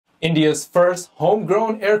India's first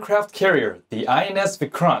homegrown aircraft carrier, the INS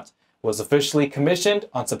Vikrant, was officially commissioned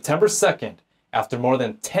on September 2nd after more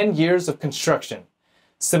than 10 years of construction.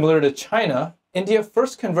 Similar to China, India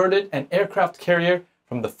first converted an aircraft carrier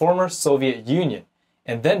from the former Soviet Union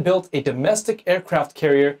and then built a domestic aircraft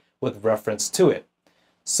carrier with reference to it.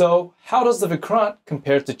 So, how does the Vikrant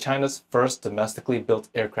compare to China's first domestically built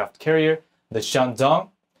aircraft carrier, the Shandong?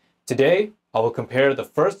 Today, I will compare the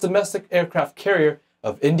first domestic aircraft carrier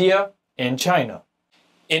of India and China.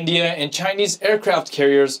 India and Chinese aircraft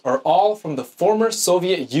carriers are all from the former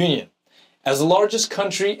Soviet Union. As the largest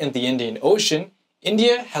country in the Indian Ocean,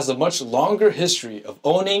 India has a much longer history of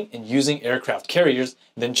owning and using aircraft carriers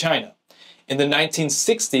than China. In the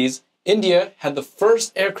 1960s, India had the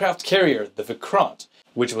first aircraft carrier, the Vikrant,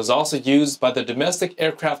 which was also used by the domestic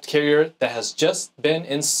aircraft carrier that has just been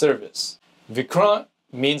in service. Vikrant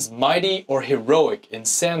means mighty or heroic in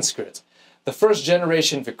Sanskrit. The first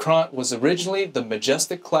generation Vikrant was originally the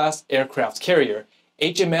Majestic-class aircraft carrier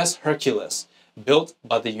HMS Hercules, built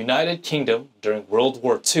by the United Kingdom during World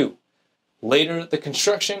War II. Later, the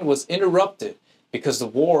construction was interrupted because the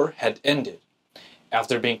war had ended.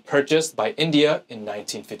 After being purchased by India in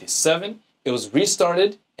 1957, it was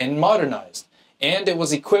restarted and modernized, and it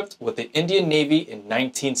was equipped with the Indian Navy in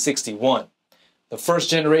 1961. The first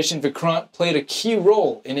generation Vikrant played a key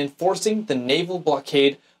role in enforcing the naval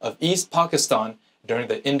blockade of East Pakistan during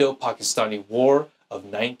the Indo-Pakistani War of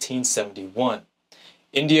 1971.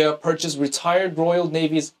 India purchased retired Royal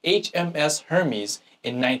Navy's HMS Hermes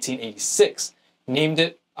in 1986, named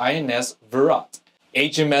it INS Vikrant.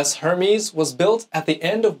 HMS Hermes was built at the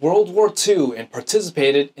end of World War II and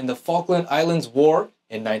participated in the Falkland Islands War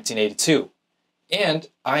in 1982. And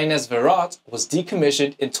INS Vikrant was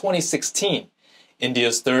decommissioned in 2016.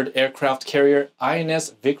 India's third aircraft carrier,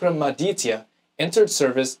 INS Vikramaditya, entered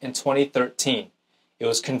service in 2013. It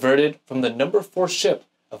was converted from the number 4 ship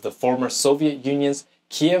of the former Soviet Union's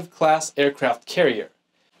Kiev-class aircraft carrier.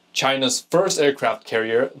 China's first aircraft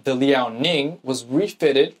carrier, the Liaoning, was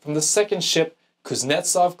refitted from the second ship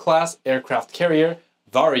Kuznetsov-class aircraft carrier,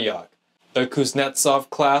 Varyag. The Kuznetsov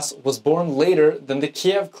class was born later than the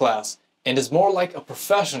Kiev class and is more like a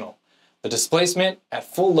professional. The displacement at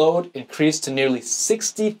full load increased to nearly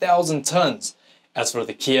 60,000 tons. As for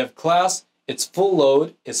the Kiev class, its full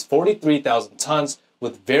load is 43,000 tons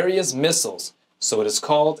with various missiles, so it is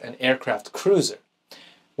called an aircraft cruiser.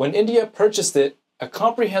 When India purchased it, a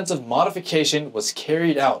comprehensive modification was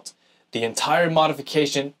carried out. The entire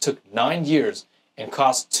modification took 9 years and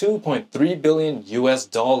cost $2.3 billion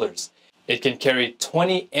US. It can carry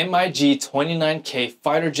 20 MiG-29K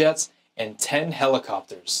fighter jets and 10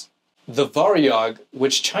 helicopters. The Varyag,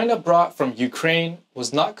 which China brought from Ukraine,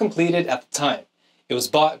 was not completed at the time. It was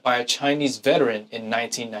bought by a Chinese veteran in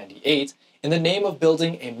 1998 in the name of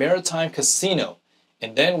building a maritime casino,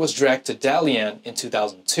 and then was dragged to Dalian in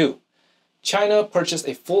 2002. China purchased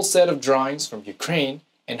a full set of drawings from Ukraine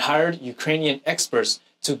and hired Ukrainian experts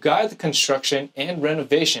to guide the construction and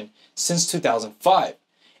renovation since 2005,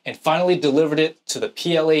 and finally delivered it to the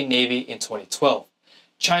PLA Navy in 2012.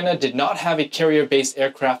 China did not have a carrier-based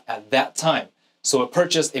aircraft at that time, so it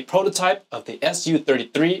purchased a prototype of the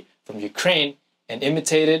Su-33 from Ukraine and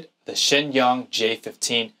imitated the Shenyang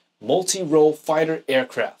J-15 multi-role fighter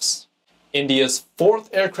aircrafts. India's fourth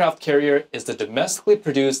aircraft carrier is the domestically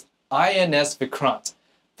produced INS Vikrant,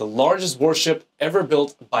 the largest warship ever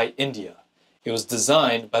built by India. It was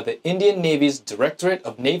designed by the Indian Navy's Directorate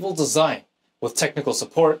of Naval Design with technical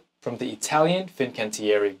support from the Italian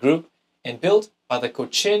Fincantieri Group and built by the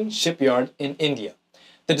Cochin shipyard in India.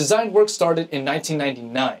 The design work started in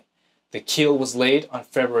 1999. The keel was laid on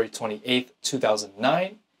February 28,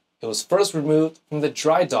 2009. It was first removed from the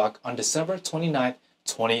dry dock on December 29,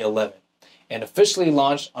 2011, and officially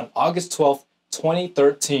launched on August 12,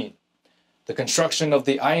 2013. The construction of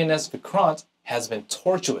the INS Vikrant has been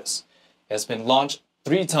tortuous. It has been launched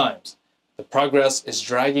 3 times. The progress is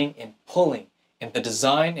dragging and pulling, and the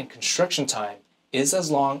design and construction time is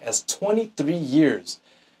as long as 23 years.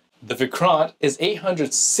 The Vikrant is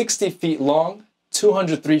 860 feet long,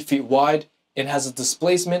 203 feet wide, and has a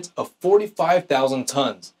displacement of 45,000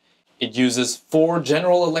 tons. It uses 4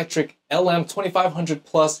 General Electric LM2500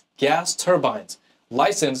 Plus gas turbines,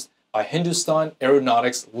 licensed by Hindustan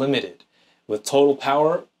Aeronautics Limited, with total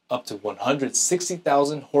power up to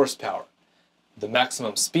 160,000 horsepower. The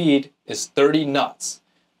maximum speed is 30 knots.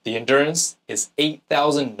 The endurance is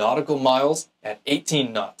 8,000 nautical miles at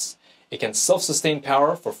 18 knots. It can self-sustain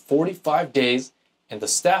power for 45 days, and the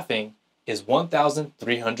staffing is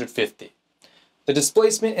 1,350. The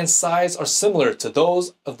displacement and size are similar to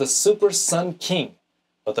those of the Super Sun King.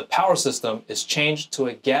 but the power system is changed to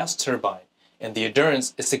a gas turbine, and the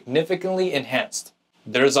endurance is significantly enhanced.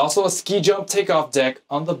 There is also a ski jump takeoff deck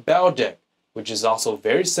on the bow deck, which is also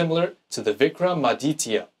very similar to the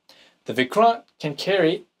Vikramaditya. The Vikrant can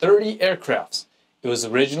carry 30 aircrafts. It was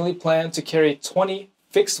originally planned to carry 20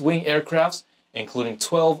 fixed-wing aircrafts, including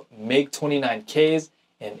 12 MiG-29Ks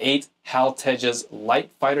and 8 HAL Tejas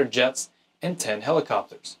light fighter jets and 10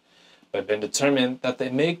 helicopters. But it's been determined that the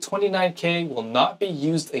MiG-29K will not be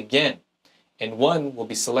used again, and one will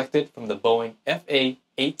be selected from the Boeing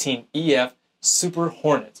FA-18EF Super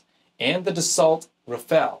Hornet and the Dassault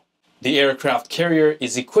Rafale. The aircraft carrier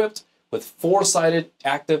is equipped with four-sided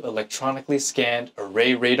active electronically scanned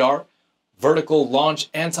array radar, vertical launch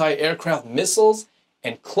anti-aircraft missiles,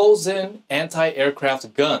 and close-in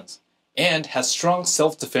anti-aircraft guns, and has strong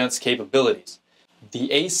self-defense capabilities.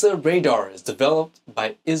 The ASA radar is developed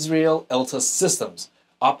by Israel Elta Systems,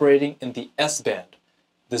 operating in the S-band.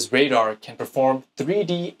 This radar can perform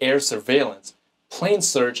 3D air surveillance, plane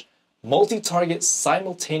search, multi-target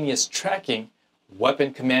simultaneous tracking,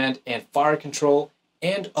 weapon command and fire control,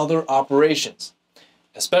 and other operations.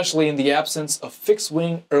 Especially in the absence of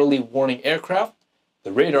fixed-wing early warning aircraft,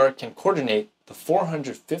 the radar can coordinate the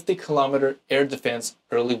 450-kilometer air defense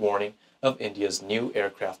early warning of India's new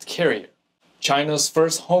aircraft carrier. China's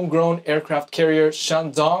first homegrown aircraft carrier,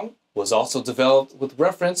 Shandong, was also developed with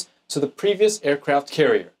reference to the previous aircraft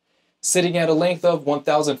carrier. Sitting at a length of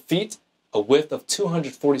 1,000 feet, a width of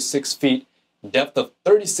 246 feet, depth of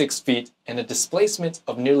 36 feet, and a displacement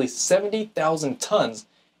of nearly 70,000 tons,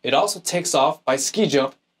 it also takes off by ski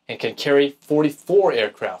jump and can carry 44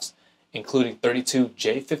 aircrafts, including 32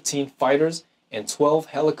 J-15 fighters and 12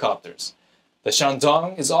 helicopters. The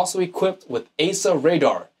Shandong is also equipped with ASA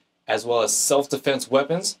radar, as well as self-defense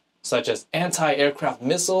weapons such as anti-aircraft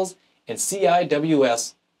missiles and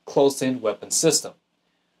CIWS close-in weapon system.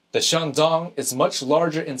 The Shandong is much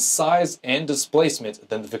larger in size and displacement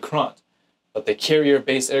than the Vikrant, but the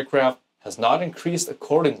carrier-based aircraft has not increased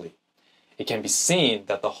accordingly. It can be seen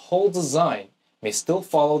that the whole design may still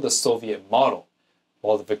follow the Soviet model.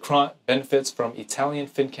 While the Vikrant benefits from Italian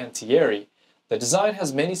Fincantieri, the design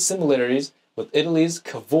has many similarities with Italy's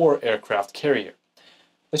Cavour aircraft carrier.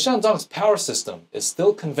 The Shandong's power system is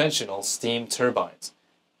still conventional steam turbines,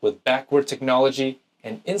 with backward technology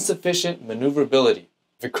and insufficient maneuverability.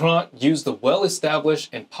 Vikrant used the well-established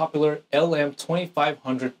and popular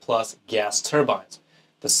LM2500 Plus gas turbines,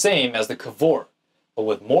 the same as the Cavour, but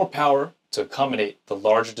with more power to accommodate the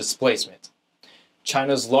larger displacement.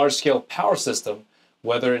 China's large-scale power system,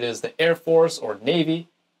 whether it is the Air Force or Navy,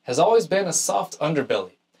 has always been a soft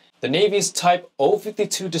underbelly. The Navy's Type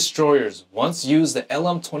 052 destroyers once used the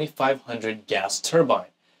LM2500 gas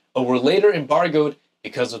turbine, but were later embargoed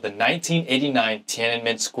because of the 1989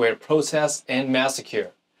 Tiananmen Square protests and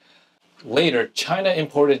massacre. Later, China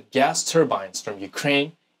imported gas turbines from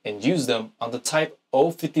Ukraine and used them on the Type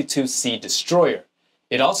 052C destroyer.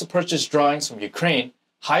 It also purchased drawings from Ukraine,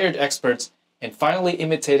 hired experts, and finally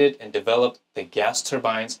imitated and developed the gas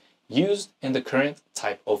turbines used in the current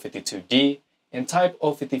Type 052D and Type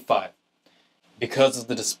 055. Because of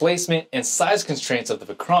the displacement and size constraints of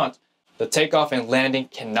the Vikrant, the takeoff and landing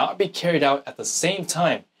cannot be carried out at the same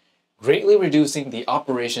time, greatly reducing the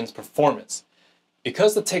operation's performance.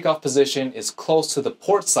 Because the takeoff position is close to the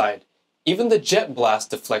port side, even the jet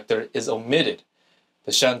blast deflector is omitted.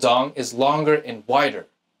 The Shandong is longer and wider.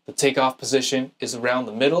 The takeoff position is around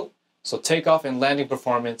the middle, so takeoff and landing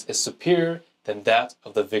performance is superior than that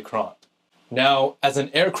of the Vikrant. Now, as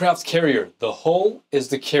an aircraft carrier, the hull is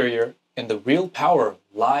the carrier and the real power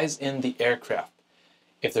lies in the aircraft.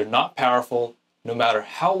 If they're not powerful, no matter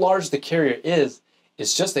how large the carrier is,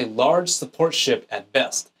 it's just a large support ship at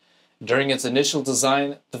best. During its initial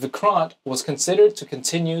design, the Vikrant was considered to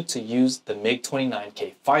continue to use the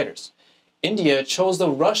MiG-29K fighters. India chose the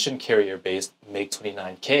Russian carrier-based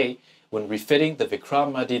MiG-29K when refitting the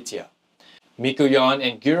Vikramaditya. Mikoyan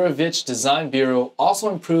and Gurevich Design Bureau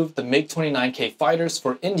also improved the MiG-29K fighters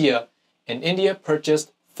for India, and India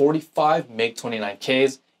purchased 45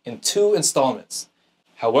 MiG-29Ks in 2 installments.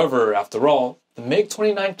 However, after all, the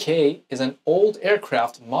MiG-29K is an old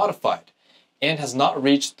aircraft modified and has not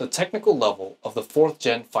reached the technical level of the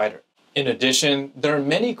 4th-gen fighter. In addition, there are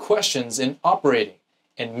many questions in operating,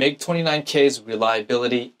 and MiG-29K's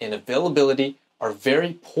reliability and availability are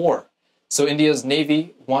very poor. So India's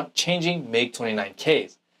Navy want changing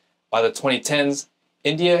MiG-29Ks. By the 2010s,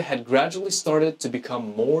 India had gradually started to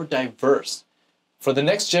become more diverse. For the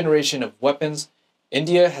next generation of weapons,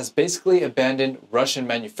 India has basically abandoned Russian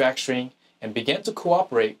manufacturing and began to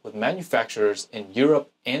cooperate with manufacturers in Europe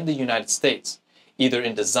and the United States, either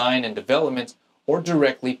in design and development or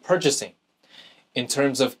directly purchasing. In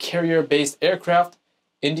terms of carrier-based aircraft,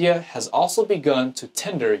 India has also begun to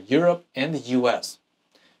tender Europe and the US.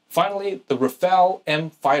 Finally, the Rafale M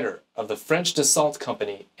fighter of the French Dassault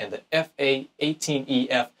Company and the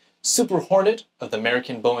FA-18EF Super Hornet of the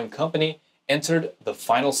American Boeing Company entered the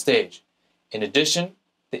final stage. In addition,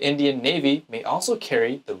 the Indian Navy may also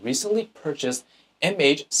carry the recently purchased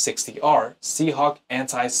MH-60R Seahawk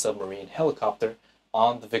anti-submarine helicopter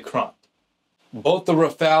on the Vikrant. Both the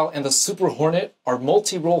Rafale and the Super Hornet are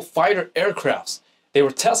multi-role fighter aircrafts. They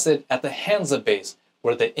were tested at the Hansa base,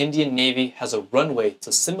 where the Indian Navy has a runway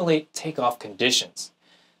to simulate takeoff conditions.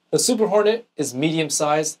 The Super Hornet is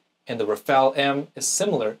medium-sized, and the Rafale M is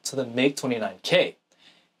similar to the MiG-29K.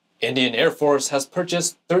 Indian Air Force has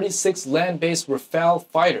purchased 36 land-based Rafale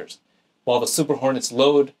fighters, while the Super Hornet's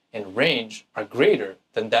load and range are greater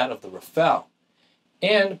than that of the Rafale.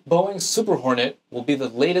 And Boeing's Super Hornet will be the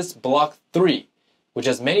latest Block 3, which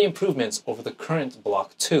has many improvements over the current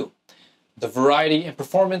Block 2. The variety and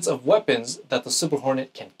performance of weapons that the Super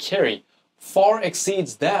Hornet can carry far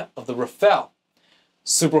exceeds that of the Rafale.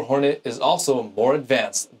 Super Hornet is also more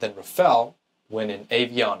advanced than Rafale when in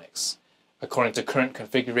avionics. According to current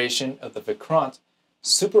configuration of the Vikrant,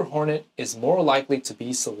 Super Hornet is more likely to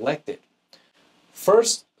be selected.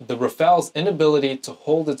 First, the Rafale's inability to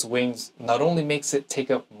hold its wings not only makes it take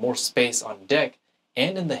up more space on deck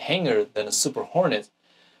and in the hangar than a Super Hornet,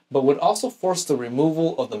 but would also force the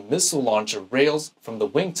removal of the missile launcher rails from the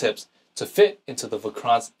wingtips to fit into the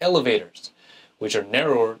Vikrant's elevators, which are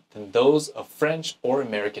narrower than those of French or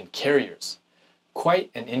American carriers.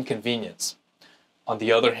 Quite an inconvenience. On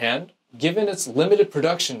the other hand, given its limited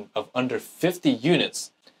production of under 50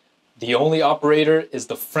 units, the only operator is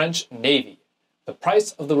the French Navy. The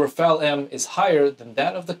price of the Rafale M is higher than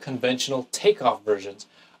that of the conventional takeoff versions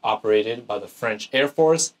operated by the French Air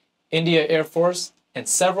Force, India Air Force, and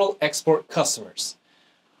several export customers.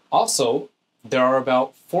 Also, there are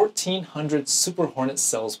about 1,400 Super Hornet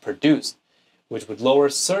cells produced, which would lower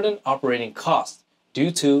certain operating costs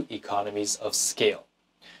due to economies of scale.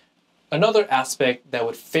 Another aspect that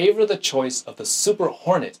would favor the choice of the Super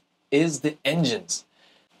Hornet is the engines.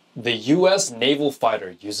 The U.S. naval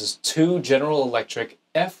fighter uses two General Electric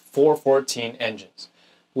F414 engines,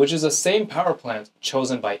 which is the same power plant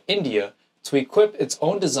chosen by India to equip its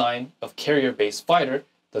own design of carrier-based fighter,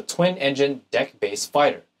 the twin-engine deck-based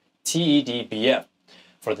fighter, TEDBF,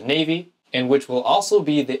 for the Navy, and which will also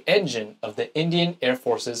be the engine of the Indian Air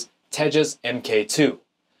Force's Tejas Mk2.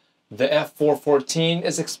 The F414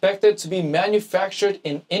 is expected to be manufactured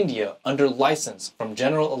in India under license from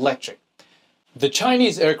General Electric. The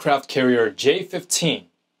Chinese aircraft carrier J-15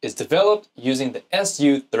 is developed using the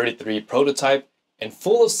Su-33 prototype and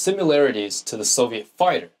full of similarities to the Soviet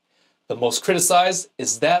fighter. The most criticized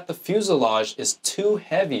is that the fuselage is too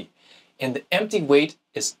heavy and the empty weight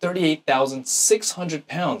is 38,600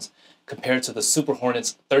 pounds compared to the Super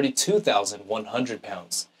Hornet's 32,100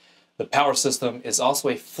 pounds. The power system is also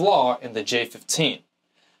a flaw in the J-15.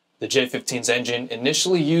 The J-15's engine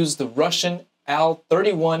initially used the Russian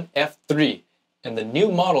Al-31F3, and the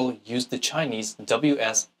new model used the Chinese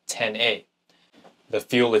WS-10A. The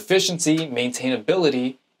fuel efficiency,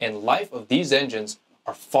 maintainability, and life of these engines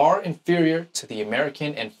are far inferior to the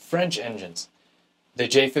American and French engines. The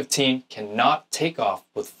J-15 cannot take off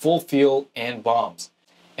with full fuel and bombs,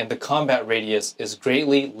 and the combat radius is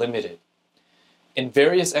greatly limited. In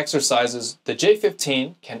various exercises, the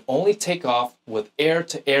J-15 can only take off with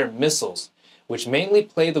air-to-air missiles, which mainly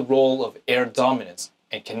play the role of air dominance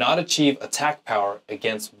and cannot achieve attack power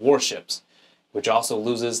against warships, which also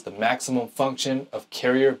loses the maximum function of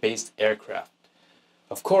carrier-based aircraft.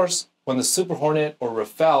 Of course, when the Super Hornet or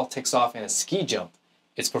Rafale takes off in a ski jump,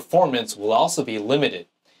 its performance will also be limited,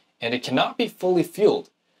 and it cannot be fully fueled,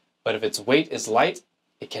 but if its weight is light,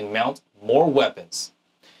 it can mount more weapons.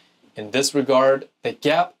 In this regard, the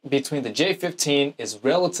gap between the J-15 is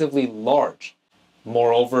relatively large.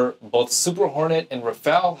 Moreover, both Super Hornet and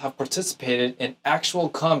Rafale have participated in actual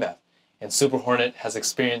combat, and Super Hornet has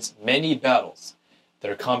experienced many battles.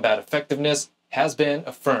 Their combat effectiveness has been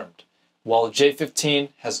affirmed, while J-15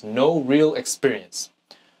 has no real experience.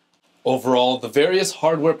 Overall, the various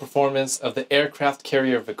hardware performance of the aircraft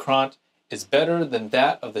carrier Vikrant is better than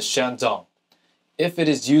that of the Shandong. If it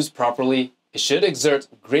is used properly, it should exert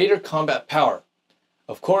greater combat power.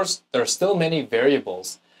 Of course, there are still many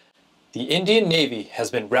variables. The Indian Navy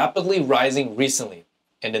has been rapidly rising recently,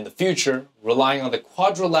 and in the future, relying on the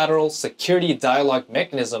quadrilateral security dialogue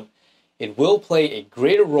mechanism, it will play a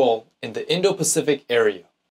greater role in the Indo-Pacific area.